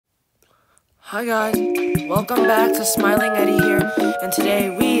Hi guys, welcome back to Smiling Eddie here, and today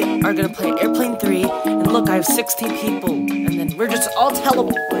we are gonna play Airplane 3, and look, I have 60 people, and then we're just all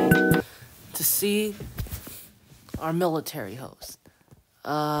teleporting to see our military host.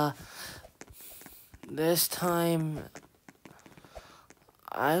 This time,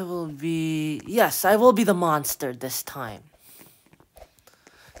 I will be the monster this time.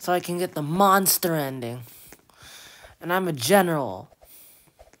 So I can get the monster ending. And I'm a general.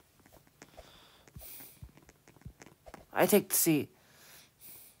 I take the seat.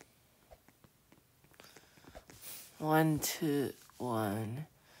 1, 2,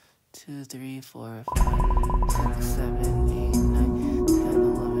 3, 4, 5, 6, 7, 8, 9, 10,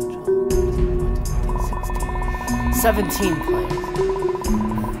 11, 12, 13, 14, 15, 16, 17 players.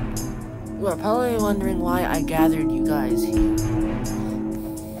 You are probably wondering why I gathered you guys here.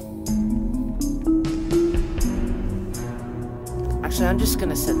 Actually, I'm just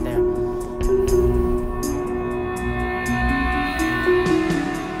gonna sit there.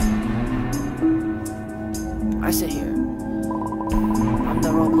 I sit here. I'm the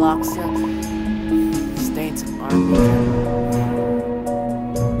Roblox State's Army General.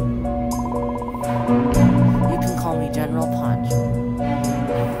 You can call me General Punch.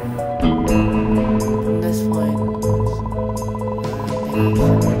 From this point,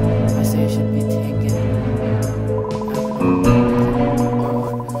 I say it should be taken.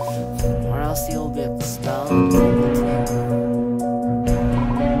 Or else you'll be expelled.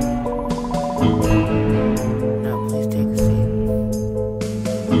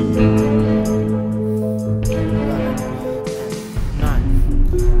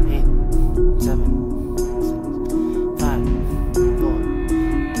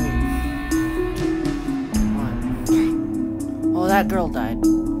 That girl died.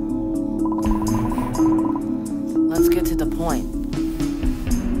 Let's get to the point.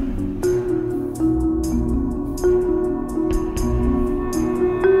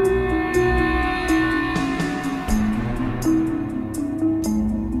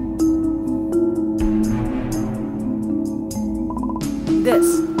 This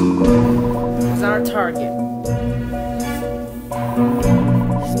is our target.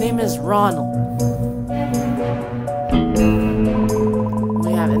 His name is Ronald.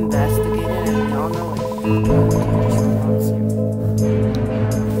 Investigated and we all know it.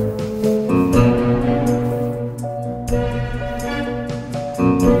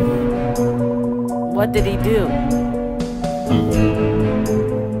 What did he do?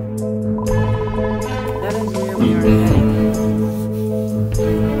 That is where we are heading.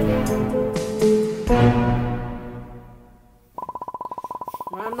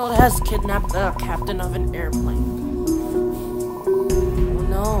 Ronald has kidnapped the captain of an airplane.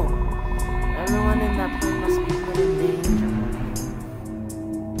 No, everyone in that plane must be put in danger.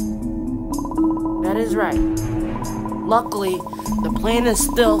 That is right. Luckily, the plane is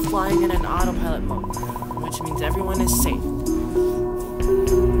still flying in an autopilot mode, which means everyone is safe.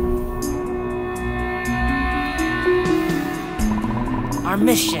 Our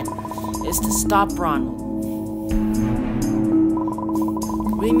mission is to stop Ronald.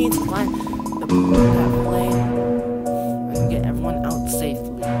 We need to find that plane and get everyone out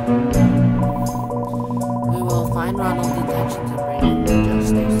safely. We will find Ronald's intentions and bring him to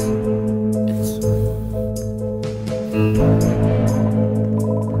justice.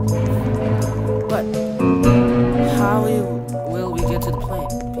 But how will we get to the plane,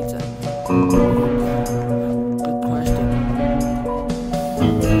 Pizza? Good question.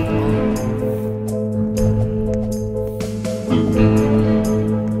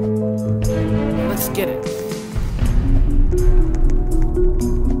 Let's get it.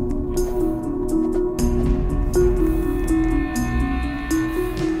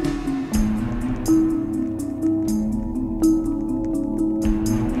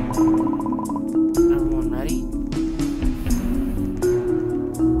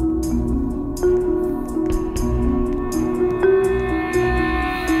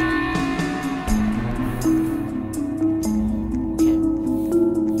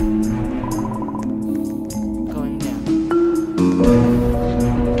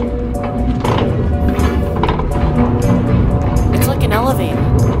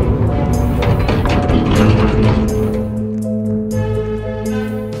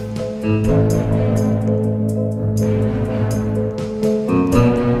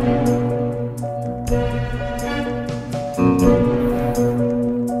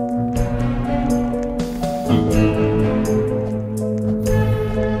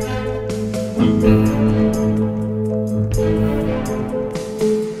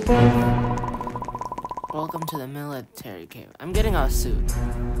 Welcome to the military cave. I'm getting a suit.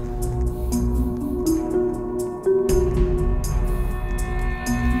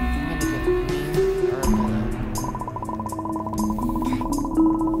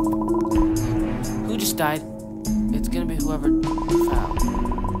 died, it's gonna be whoever fell.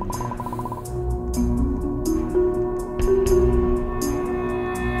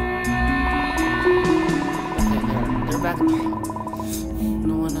 Okay, they're back at the home.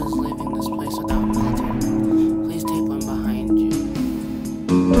 No one is leaving this place without military. Please take one behind you.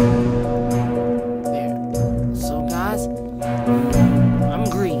 There. So guys, I'm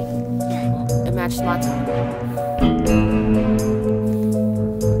green. It matches my time.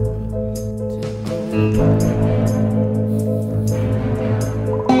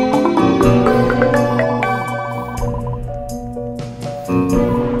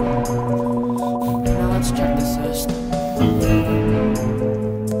 Now let's check the system.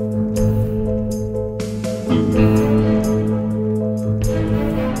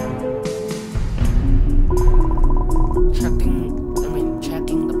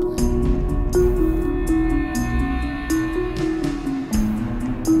 Checking the plane.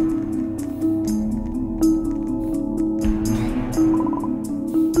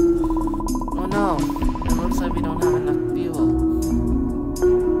 Oh no, it looks like we don't have enough fuel.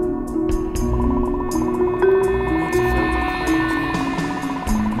 We need to fill the plane tank.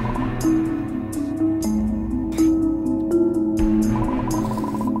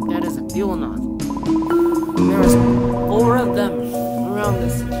 That is a fuel nozzle. There's 4 of them around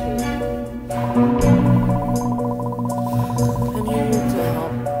this kid. And you need to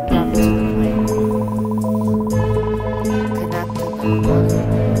help them to the plane. Connect to the plug,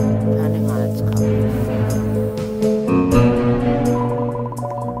 depending on its color.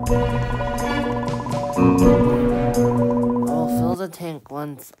 I'll fill the tank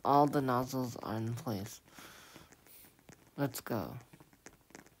once all the nozzles are in place. Let's go.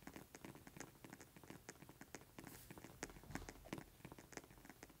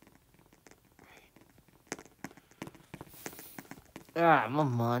 Ah, I'm a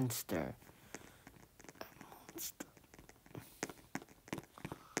monster.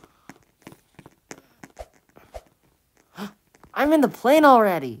 I'm in the plane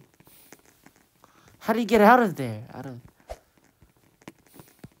already. How do you get out of there?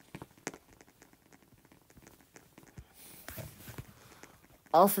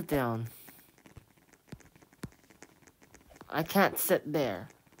 I'll sit down. I can't sit there.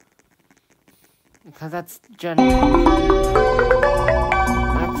 Because that's general.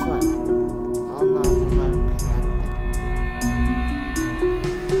 Excellent. I'll know if I'm connected.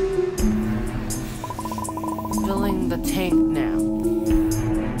 Filling the tank now.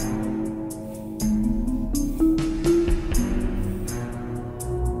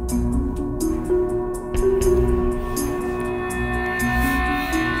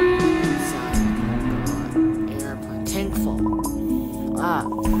 Inside the airplane. Tank full. Ah,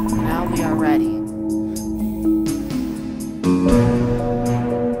 now we are ready.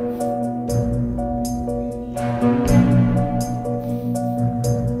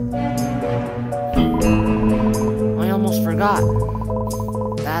 I almost forgot.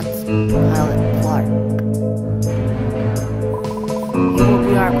 That's Pilot Clark. He will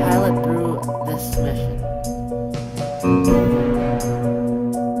be our pilot through this mission.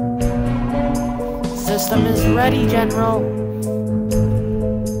 System is ready, General.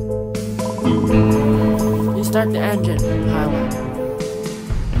 You start the engine, pilot.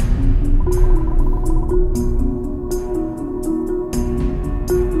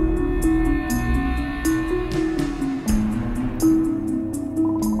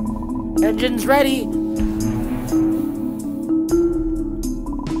 Engine's ready.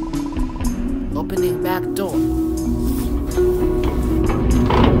 Opening back door.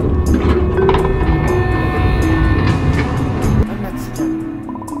 I'm next to Jen.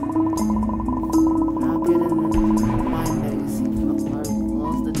 Now get in my baby seat.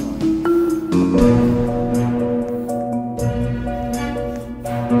 Close the door.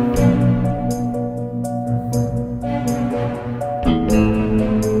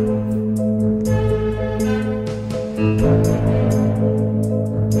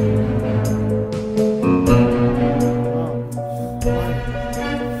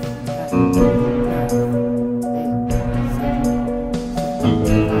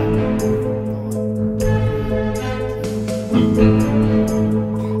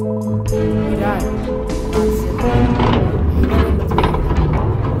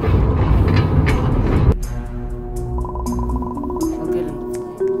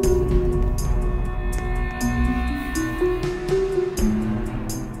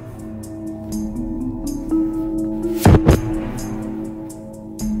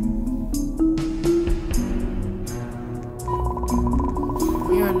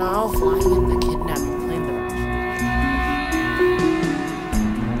 We are now flying in the kidnapped plane direction.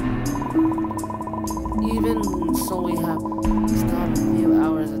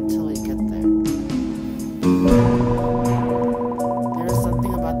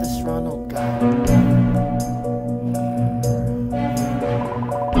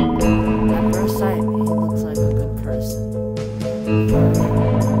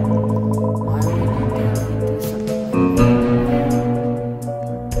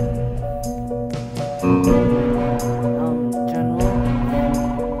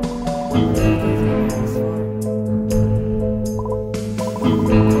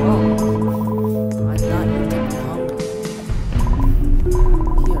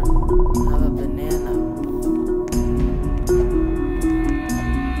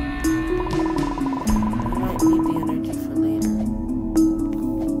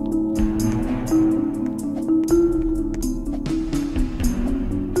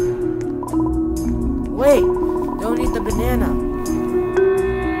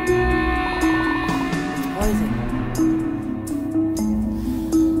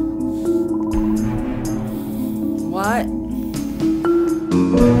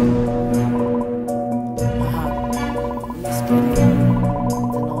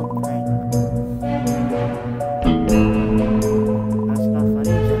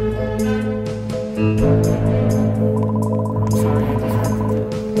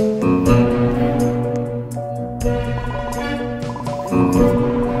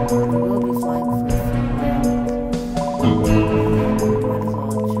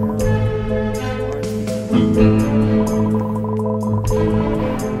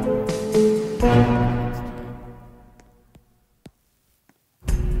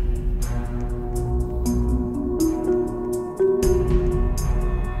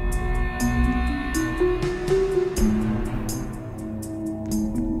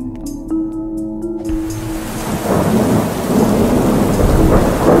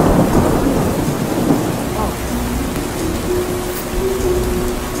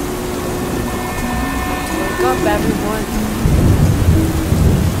 Everyone.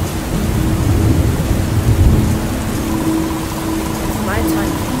 It's my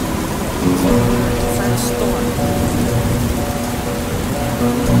time. Inside a storm.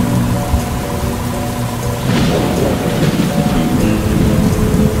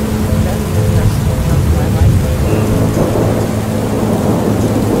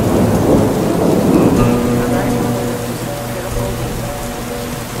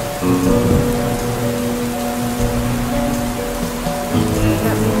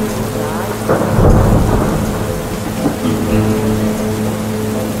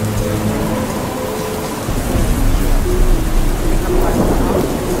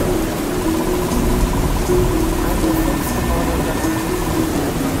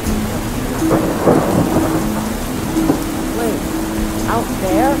 Out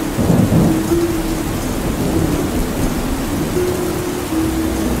there?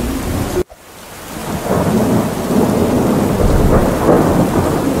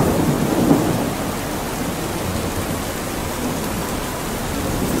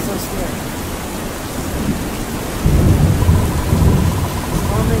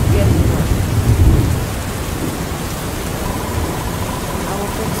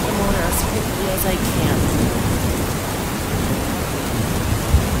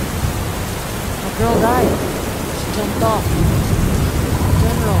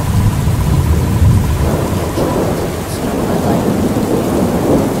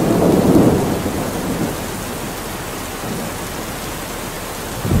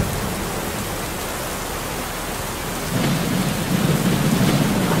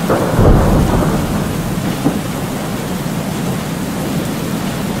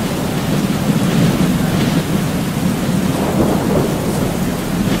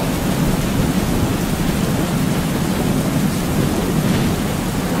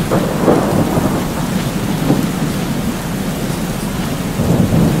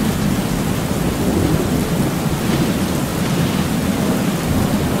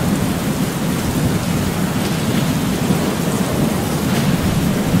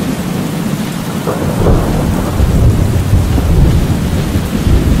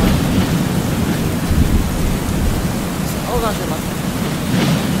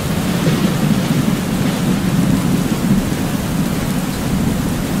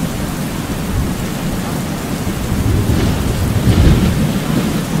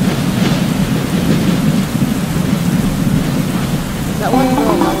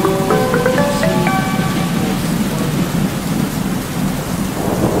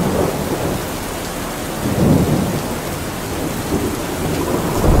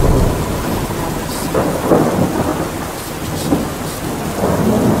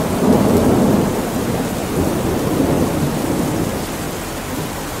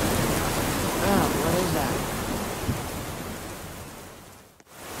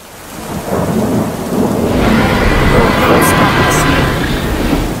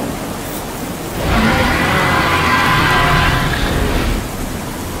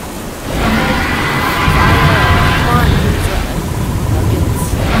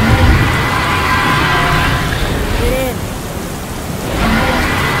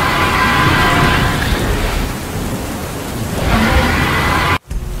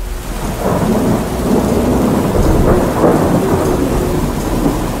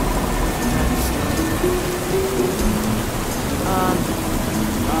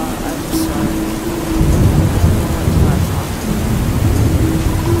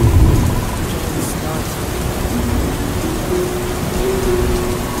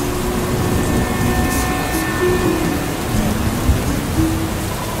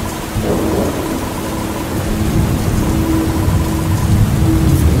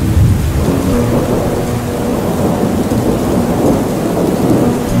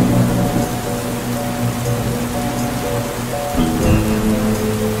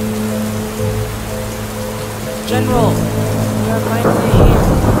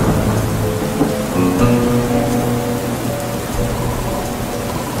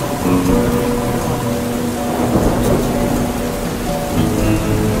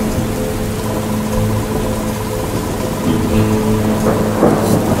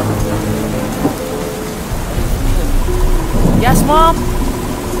 Mom!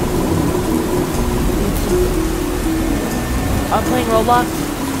 I'm playing Roblox.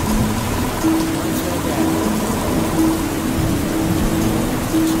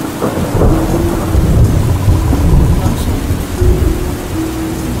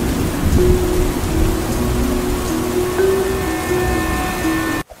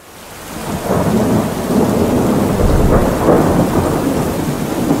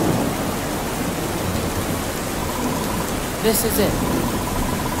 This is it.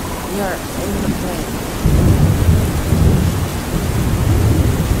 We are in the plane.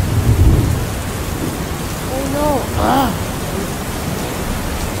 Oh no! Ugh.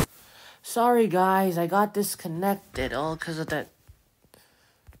 Sorry guys, I got disconnected all because of that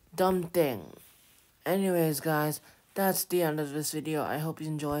dumb thing. Anyways guys, that's the end of this video. I hope you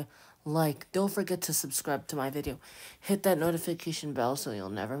enjoy. Don't forget to subscribe to my video. Hit that notification bell so you'll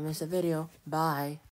never miss a video. Bye.